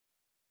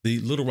The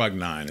Little Rock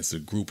Nine is a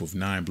group of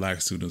 9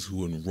 black students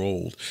who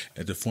enrolled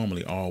at the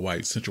formerly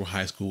all-white Central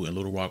High School in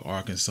Little Rock,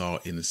 Arkansas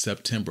in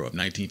September of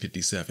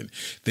 1957.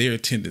 Their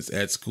attendance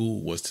at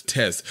school was to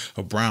test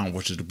of Brown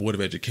versus the Board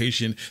of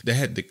Education that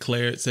had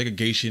declared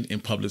segregation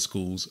in public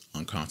schools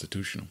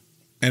unconstitutional.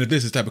 And if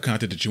this is the type of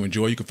content that you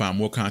enjoy, you can find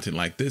more content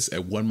like this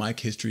at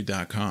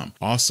onemichistory.com.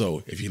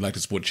 Also, if you'd like to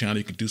support the channel,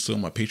 you can do so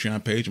on my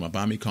Patreon page, my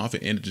Buy Me Coffee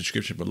in the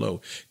description below.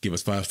 Give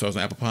us 5 stars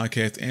on Apple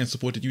Podcasts and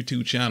support the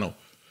YouTube channel.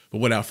 But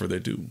without further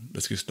ado,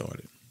 let's get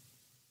started.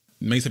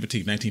 May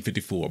 17,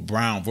 1954,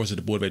 Brown versus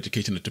the Board of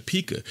Education of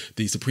Topeka,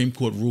 the Supreme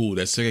Court ruled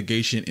that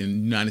segregation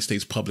in United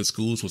States public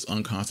schools was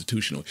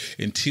unconstitutional.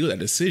 Until that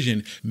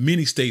decision,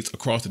 many states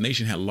across the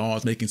nation had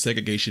laws making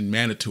segregation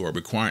mandatory,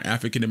 requiring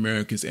African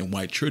Americans and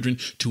white children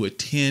to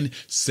attend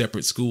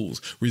separate schools.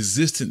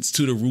 Resistance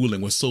to the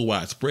ruling was so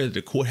widespread that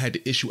the court had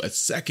to issue a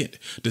second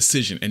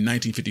decision in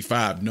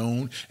 1955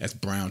 known as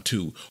Brown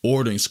 2,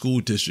 ordering school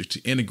districts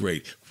to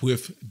integrate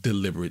with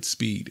deliberate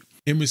speed.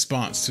 In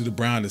response to the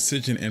Brown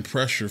decision and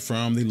pressure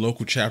from the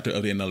local chapter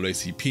of the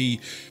NAACP,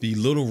 the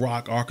Little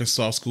Rock,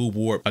 Arkansas School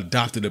Board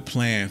adopted a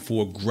plan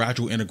for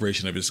gradual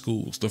integration of its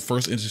schools. The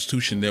first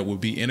institution that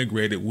would be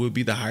integrated would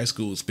be the high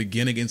schools,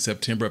 beginning in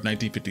September of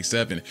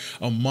 1957.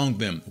 Among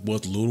them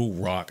was Little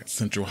Rock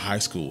Central High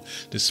School.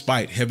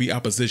 Despite heavy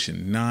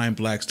opposition, 9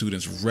 black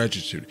students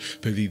registered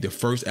to be the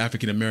first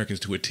African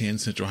Americans to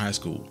attend Central High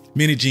School.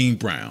 Minnie Jean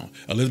Brown,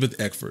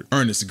 Elizabeth Eckford,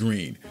 Ernest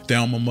Green,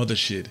 Thelma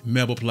Mothership,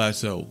 Mabel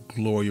Plateau,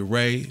 Gloria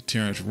Ray,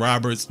 Terrence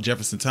Roberts,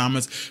 Jefferson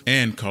Thomas,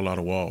 and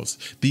Carlotta Walls.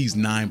 These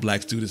 9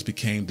 black students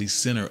became the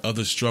center of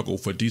the struggle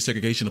for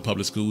desegregation of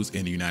public schools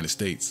in the United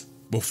States.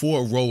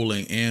 Before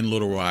enrolling in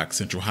Little Rock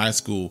Central High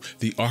School,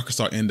 the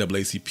Arkansas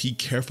NAACP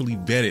carefully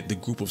vetted the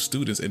group of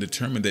students and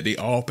determined that they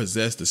all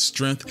possessed the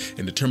strength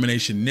and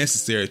determination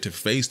necessary to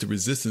face the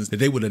resistance that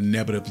they would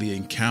inevitably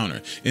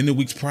encounter. In the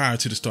weeks prior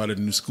to the start of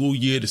the new school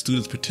year, the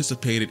students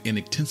participated in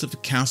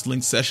intensive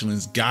counseling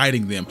sessions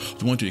guiding them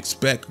on what to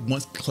expect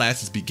once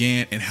classes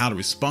began and how to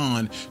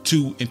respond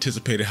to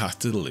anticipated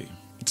hostility.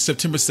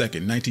 September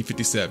 2nd,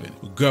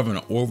 1957,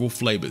 Governor Orville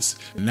Flavis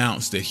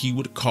announced that he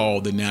would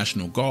call the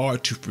National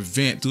Guard to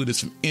prevent students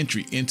from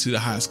entry into the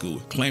high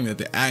school, claiming that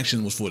the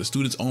action was for the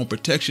students' own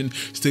protection,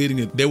 stating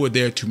that they were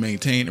there to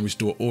maintain and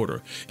restore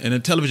order. In a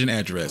television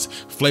address,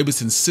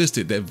 Flavis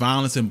insisted that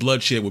violence and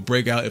bloodshed would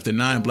break out if the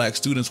 9 black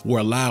students were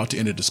allowed to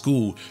enter the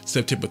school.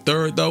 September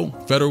 3rd, though,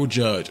 federal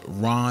judge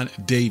Ron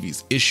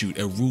Davies issued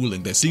a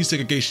ruling that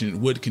desegregation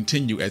would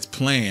continue as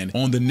planned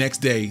on the next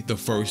day, the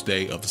first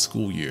day of the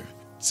school year.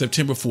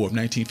 September 4th,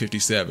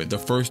 1957, the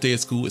first day of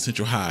school at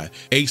Central High,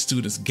 8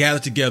 students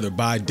gathered together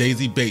by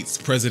Daisy Bates,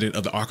 president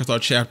of the Arkansas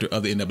chapter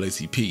of the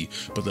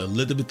NAACP. But the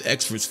Elizabeth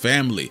Eckford's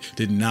family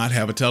did not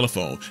have a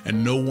telephone,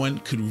 and no one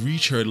could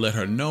reach her to let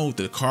her know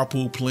the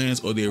carpool plans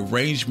or the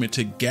arrangement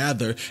to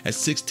gather at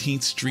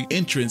 16th Street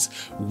entrance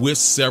with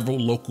several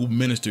local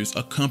ministers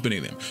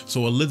accompanying them.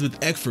 So Elizabeth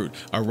Eckford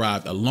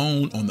arrived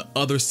alone on the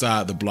other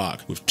side of the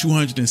block, with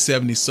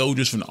 270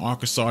 soldiers from the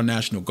Arkansas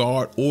National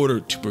Guard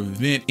ordered to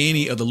prevent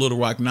any of the Little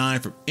Rock 9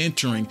 from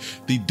entering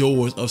the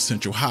doors of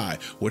Central High.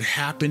 What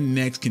happened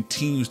next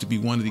continues to be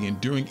one of the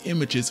enduring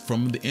images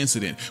from the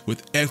incident,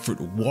 with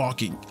Eckford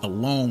walking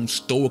alone,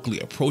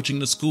 stoically approaching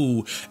the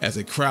school as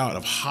a crowd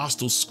of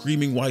hostile,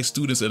 screaming white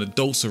students and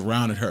adults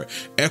surrounded her.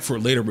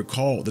 Eckford later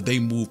recalled that they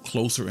moved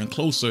closer and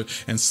closer,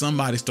 and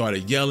somebody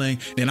started yelling,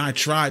 and I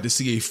tried to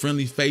see a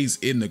friendly face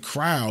in the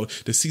crowd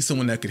to see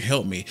someone that could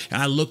help me.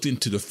 And I looked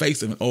into the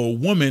face of an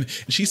old woman,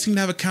 and she seemed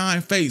to have a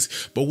kind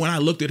face, but when I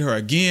looked at her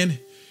again,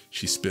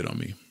 she spit on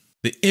me.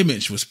 The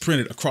image was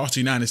printed across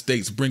the United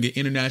States, bringing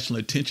international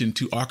attention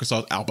to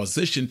Arkansas's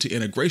opposition to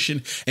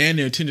integration and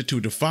their intention to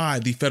defy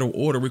the federal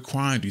order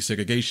requiring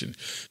desegregation.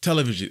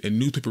 Television and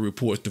newspaper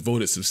reports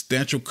devoted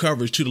substantial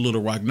coverage to the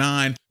Little Rock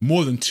 9.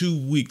 More than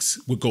 2 weeks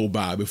would go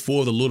by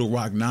before the Little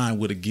Rock 9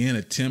 would again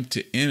attempt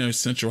to enter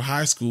Central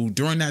High School.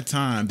 During that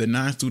time, the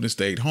 9 students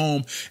stayed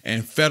home,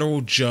 and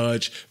federal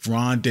judge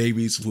Ron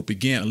Davies would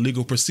begin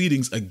legal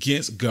proceedings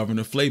against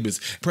Governor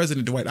Flavis.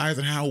 President Dwight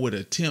Eisenhower would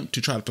attempt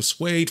to try to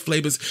persuade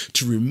Flavis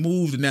to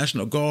remove the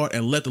National Guard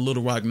and let the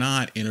Little Rock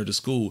 9 enter the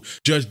school.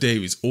 Judge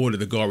Davies ordered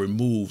the guard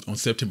removed on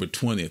September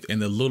 20th,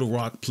 and the Little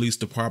Rock Police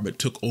Department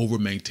took over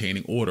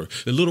maintaining order.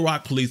 The Little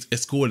Rock Police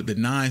escorted the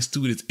 9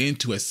 students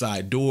into a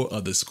side door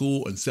of the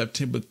school on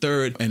September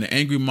 3rd, and an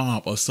angry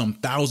mob of some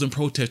 1,000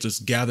 protesters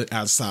gathered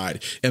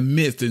outside.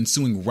 Amidst the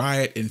ensuing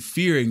riot and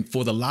fearing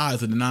for the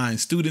lives of the 9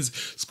 students,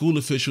 school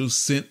officials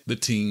sent the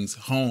teens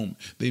home.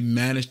 They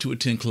managed to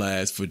attend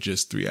class for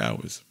just 3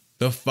 hours.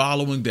 The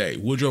following day,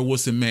 Woodrow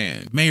Wilson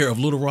Mann, mayor of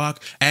Little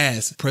Rock,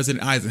 asked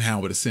President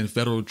Eisenhower to send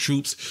federal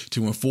troops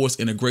to enforce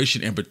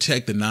integration and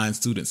protect the 9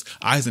 students.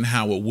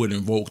 Eisenhower would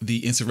invoke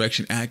the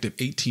Insurrection Act of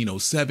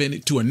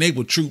 1807 to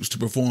enable troops to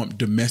perform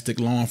domestic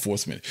law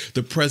enforcement.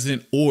 The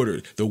president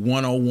ordered the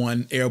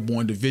 101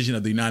 Airborne Division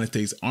of the United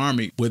States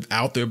Army,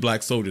 without their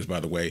black soldiers, by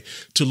the way,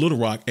 to Little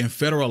Rock and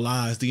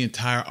federalized the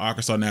entire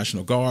Arkansas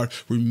National Guard,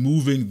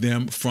 removing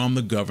them from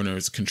the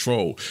governor's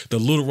control. The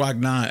Little Rock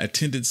 9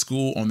 attended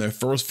school on their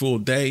first full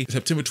Memorial Day,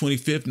 September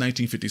 25th,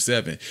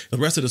 1957. The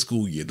rest of the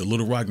school year, the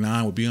Little Rock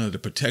Nine would be under the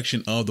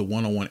protection of the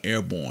 101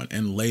 Airborne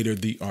and later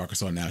the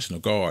Arkansas National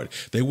Guard.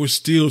 They were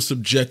still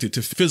subjected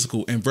to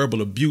physical and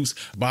verbal abuse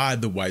by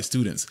the white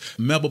students.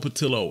 Melba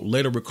Patillo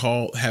later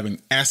recalled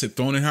having acid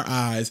thrown in her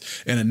eyes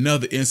and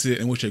another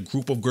incident in which a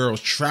group of girls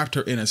trapped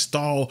her in a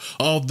stall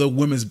of the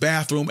women's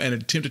bathroom and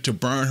attempted to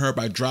burn her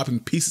by dropping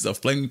pieces of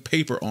flaming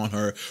paper on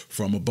her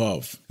from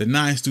above. The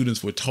 9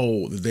 students were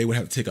told that they would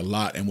have to take a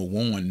lot and were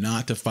warned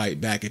not to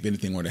fight back if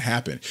anything were to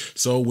happen.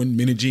 So when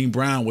Minnie Jean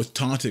Brown was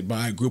taunted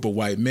by a group of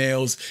white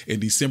males in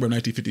December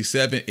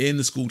 1957 in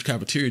the school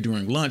cafeteria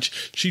during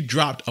lunch, she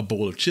dropped a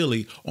bowl of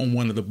chili on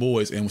one of the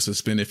boys and was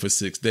suspended for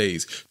 6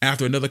 days.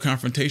 After another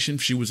confrontation,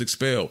 she was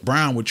expelled.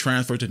 Brown would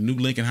transfer to New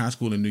Lincoln High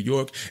School in New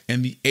York,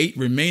 and the 8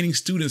 remaining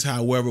students,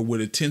 however,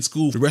 would attend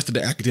school the rest of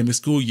the academic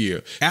school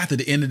year. After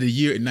the end of the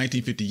year in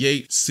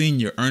 1958,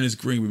 senior Ernest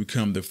Green would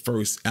become the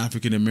first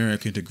African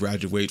American to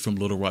graduate from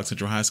Little Rock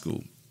Central High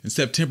School. In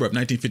September of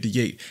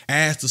 1958,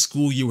 as the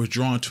school year was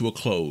drawing to a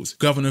close,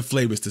 Governor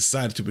Flavis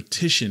decided to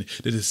petition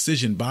the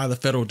decision by the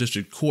federal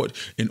district court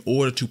in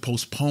order to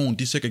postpone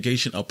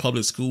desegregation of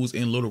public schools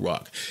in Little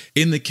Rock.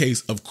 In the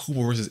case of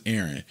Cooper versus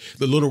Aaron,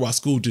 the Little Rock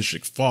School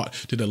District fought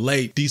to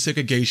delay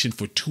desegregation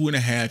for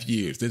 2.5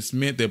 years. This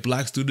meant that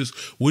black students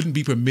wouldn't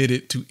be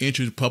permitted to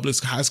enter public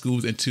high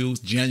schools until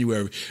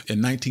January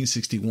in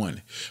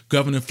 1961.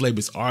 Governor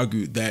Flavis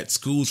argued that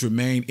schools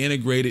remain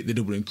integrated, that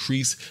it would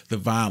increase the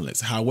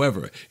violence.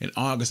 However, in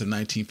August of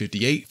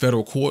 1958,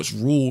 federal courts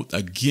ruled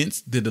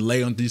against the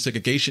delay on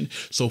desegregation,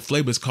 so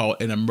Flavis called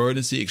an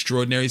emergency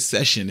extraordinary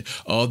session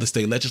of the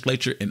state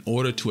legislature in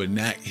order to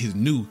enact his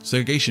new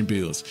segregation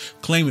bills.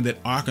 Claiming that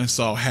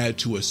Arkansas had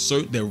to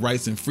assert their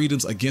rights and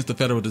freedoms against the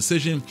federal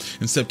decision,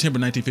 in September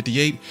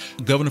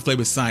 1958, Governor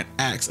Flavis signed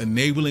acts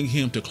enabling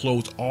him to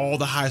close all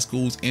the high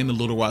schools in the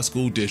Little Rock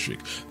School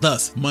District.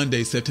 Thus,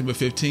 Monday, September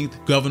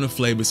 15th, Governor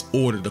Flavis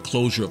ordered the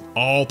closure of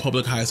all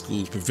public high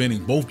schools,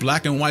 preventing both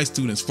black and white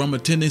students from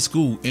attending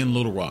school in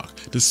Little Rock.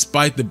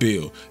 Despite the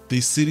bill, the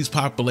city's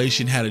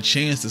population had a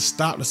chance to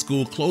stop the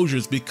school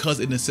closures because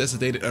it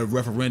necessitated a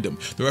referendum.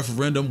 The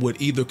referendum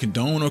would either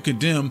condone or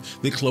condemn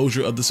the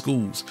closure of the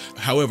schools.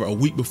 However, a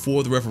week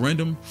before the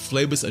referendum,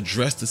 Flavis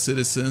addressed the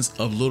citizens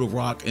of Little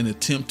Rock in an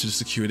attempt to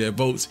secure their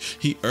votes.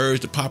 He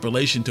urged the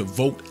population to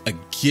vote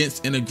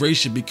against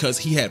integration because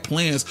he had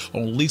plans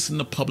on leasing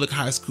the public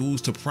high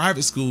schools to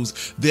private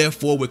schools,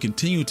 therefore would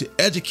continue to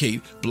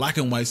educate black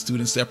and white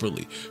students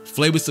separately.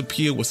 Flavis'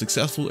 appeal was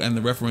successful and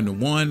the referendum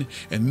won,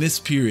 and this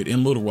period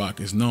in Little Rock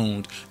is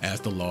known as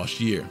the Lost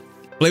Year.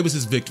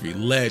 Flavis' victory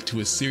led to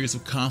a series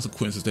of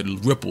consequences that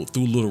rippled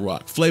through Little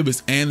Rock.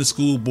 Flavis and the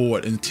school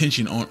board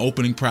intention on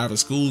opening private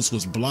schools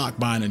was blocked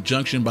by an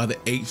injunction by the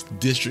 8th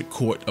District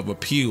Court of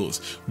Appeals,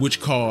 which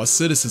caused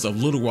citizens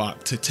of Little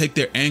Rock to take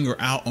their anger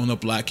out on the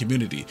black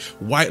community.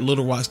 White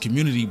Little Rock's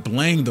community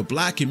blamed the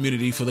black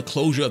community for the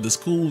closure of the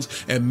schools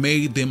and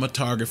made them a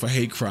target for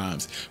hate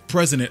crimes.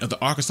 President of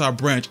the Arkansas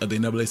branch of the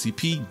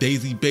NAACP,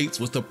 Daisy Bates,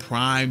 was the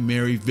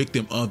primary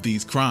victim of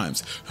these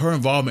crimes. Her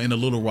involvement in the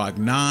Little Rock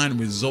Nine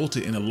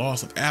resulted in the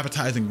loss of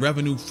advertising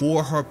revenue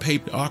for her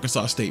paper, the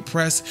Arkansas State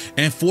Press,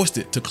 and forced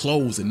it to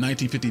close in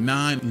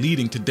 1959,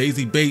 leading to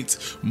Daisy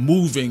Bates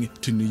moving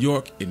to New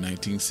York in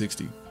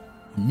 1960.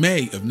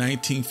 May of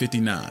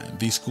 1959,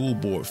 the school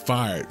board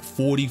fired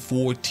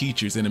 44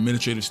 teachers and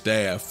administrative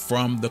staff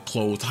from the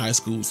closed high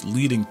schools,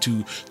 leading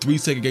to 3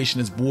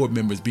 segregationist board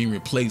members being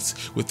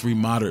replaced with 3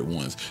 moderate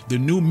ones. The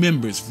new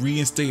members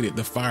reinstated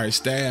the fired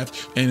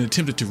staff and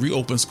attempted to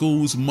reopen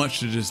schools, much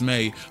to the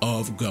dismay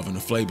of Governor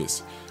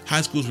Flavis.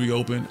 High schools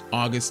reopened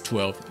August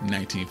 12,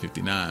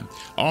 1959.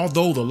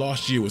 Although the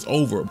lost year was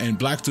over and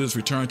black students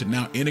returned to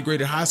now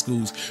integrated high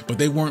schools, but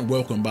they weren't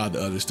welcomed by the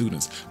other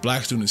students.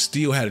 Black students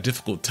still had a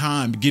difficult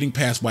time getting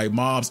past white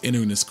mobs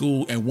entering the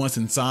school, and once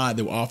inside,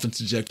 they were often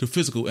subject to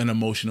physical and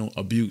emotional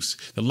abuse.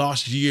 The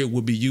lost year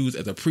would be used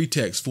as a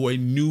pretext for a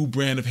new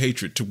brand of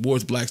hatred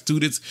towards black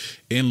students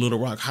in Little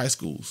Rock high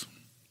schools.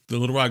 The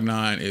Little Rock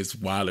Nine is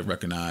widely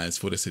recognized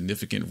for their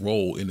significant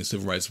role in the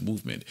civil rights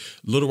movement.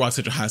 Little Rock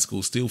Central High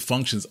School still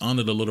functions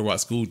under the Little Rock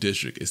School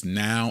District. It's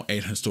now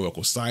a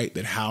historical site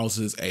that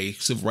houses a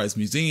civil rights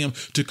museum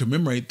to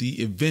commemorate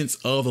the events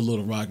of the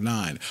Little Rock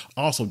Nine.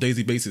 Also,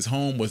 Daisy Bates'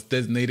 home was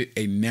designated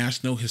a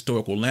National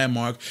Historical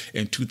Landmark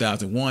in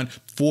 2001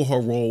 for her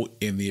role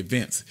in the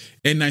events.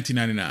 In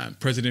 1999,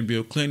 President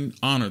Bill Clinton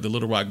honored the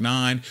Little Rock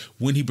Nine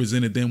when he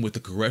presented them with the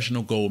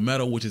Congressional Gold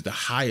Medal, which is the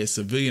highest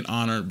civilian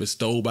honor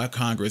bestowed by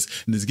Congress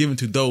and is given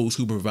to those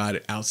who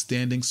provided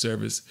outstanding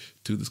service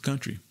to this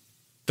country.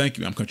 Thank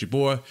you. I'm Country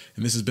Boy,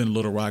 and this has been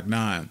Little Rock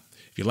Nine.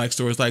 If you like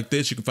stories like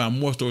this, you can find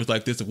more stories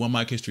like this at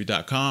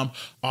onemichistory.com.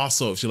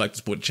 Also, if you'd like to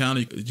support the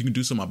channel, you can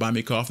do so on my Buy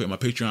Me Coffee on my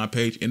Patreon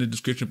page in the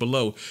description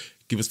below.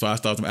 Give us 5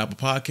 stars on Apple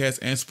Podcasts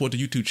and support the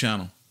YouTube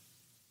channel.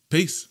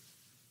 Peace.